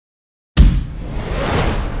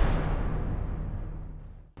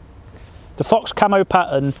The Fox Camo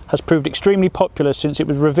pattern has proved extremely popular since it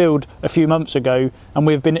was revealed a few months ago, and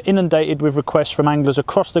we've been inundated with requests from anglers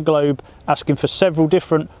across the globe asking for several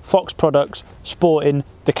different Fox products sporting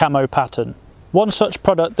the camo pattern. One such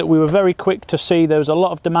product that we were very quick to see there was a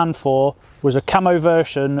lot of demand for was a camo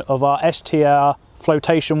version of our STR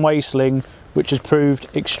Floatation Weigh Sling, which has proved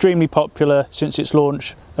extremely popular since its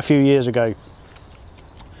launch a few years ago.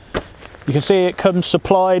 You can see it comes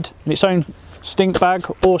supplied in its own stink bag,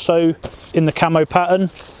 also in the camo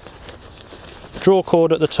pattern. Draw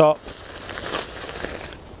cord at the top,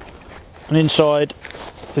 and inside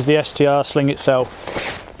is the STR sling itself.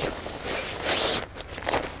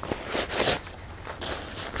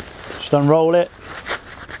 Just unroll it.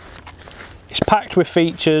 It's packed with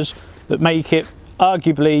features that make it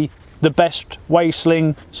arguably the best weigh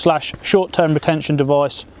sling slash short-term retention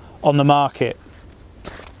device on the market.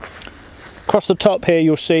 Across the top here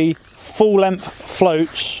you'll see full length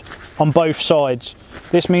floats on both sides.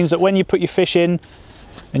 This means that when you put your fish in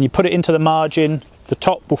and you put it into the margin, the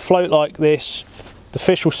top will float like this, the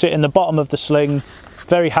fish will sit in the bottom of the sling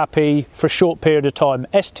very happy for a short period of time.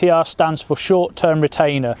 STR stands for short term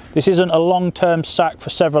retainer. This isn't a long term sack for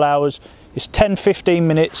several hours. It's 10-15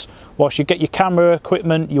 minutes whilst you get your camera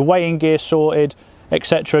equipment, your weighing gear sorted,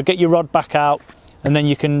 etc. Get your rod back out, and then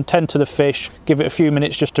you can tend to the fish, give it a few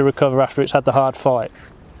minutes just to recover after it's had the hard fight.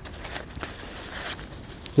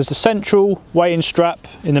 There's the central weighing strap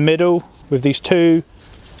in the middle with these two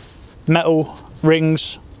metal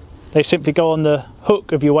rings. They simply go on the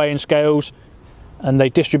hook of your weighing scales and they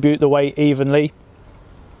distribute the weight evenly.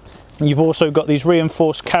 And you've also got these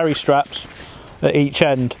reinforced carry straps at each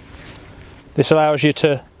end. This allows you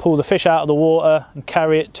to pull the fish out of the water and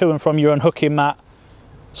carry it to and from your unhooking mat,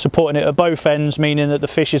 supporting it at both ends, meaning that the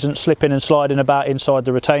fish isn't slipping and sliding about inside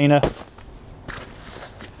the retainer.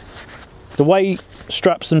 The weigh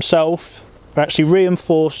straps themselves are actually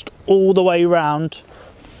reinforced all the way around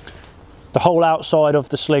the whole outside of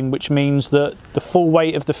the sling, which means that the full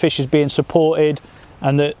weight of the fish is being supported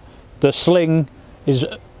and that the sling is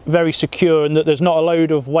very secure, and that there's not a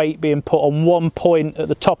load of weight being put on one point at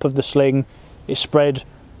the top of the sling. It's spread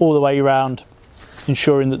all the way around,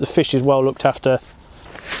 ensuring that the fish is well looked after.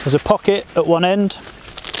 There's a pocket at one end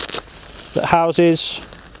that houses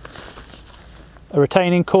a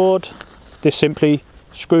retaining cord. This simply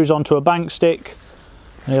screws onto a bank stick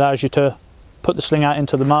and allows you to put the sling out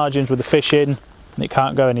into the margins with the fish in, and it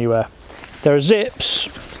can't go anywhere. There are zips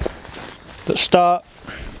that start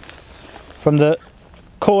from the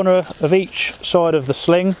corner of each side of the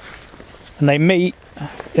sling and they meet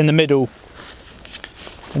in the middle.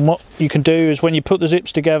 And what you can do is, when you put the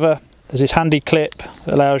zips together, there's this handy clip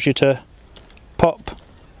that allows you to pop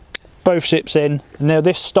both zips in, and now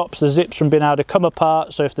this stops the zips from being able to come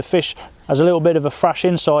apart. So if the fish has a little bit of a thrash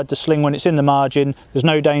inside the sling when it's in the margin, there's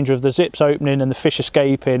no danger of the zips opening and the fish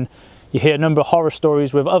escaping. You hear a number of horror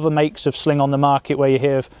stories with other makes of sling on the market where you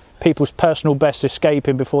hear of people's personal bests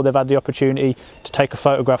escaping before they've had the opportunity to take a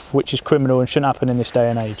photograph, which is criminal and shouldn't happen in this day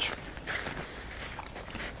and age.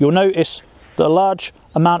 You'll notice that a large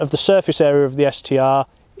amount of the surface area of the STR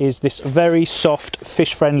is this very soft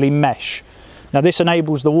fish friendly mesh. Now this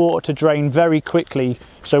enables the water to drain very quickly,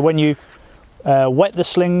 so when you wet the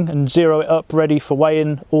sling and zero it up ready for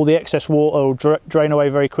weighing, all the excess water will drain away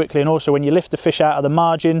very quickly, and also when you lift the fish out of the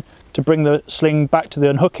margin to bring the sling back to the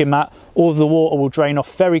unhooking mat, all of the water will drain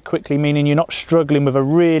off very quickly, meaning you're not struggling with a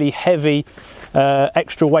really heavy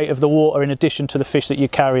extra weight of the water in addition to the fish that you're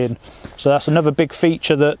carrying. So that's another big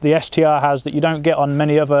feature that the STR has that you don't get on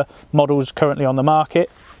many other models currently on the market.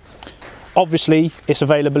 Obviously it's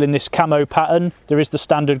available in this camo pattern. There is the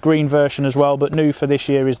standard green version as well, but new for this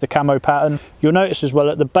year is the camo pattern. You'll notice as well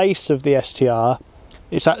at the base of the STR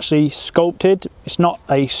it's actually sculpted. It's not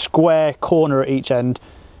a square corner at each end,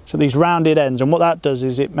 so these rounded ends, and what that does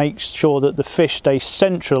is it makes sure that the fish stays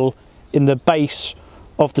central in the base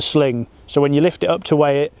of the sling. So when you lift it up to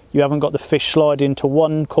weigh it, you haven't got the fish sliding to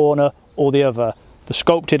one corner or the other. The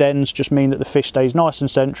sculpted ends just mean that the fish stays nice and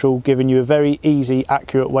central, giving you a very easy,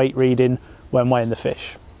 accurate weight reading when weighing the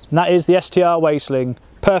fish. And that is the STR Weigh Sling,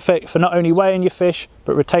 perfect for not only weighing your fish,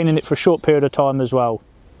 but retaining it for a short period of time as well.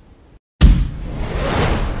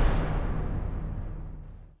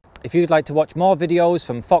 If you'd like to watch more videos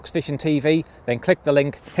from Fox Fishing TV, then click the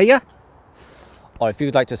link here. Or if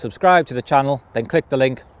you'd like to subscribe to the channel, then click the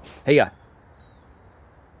link here.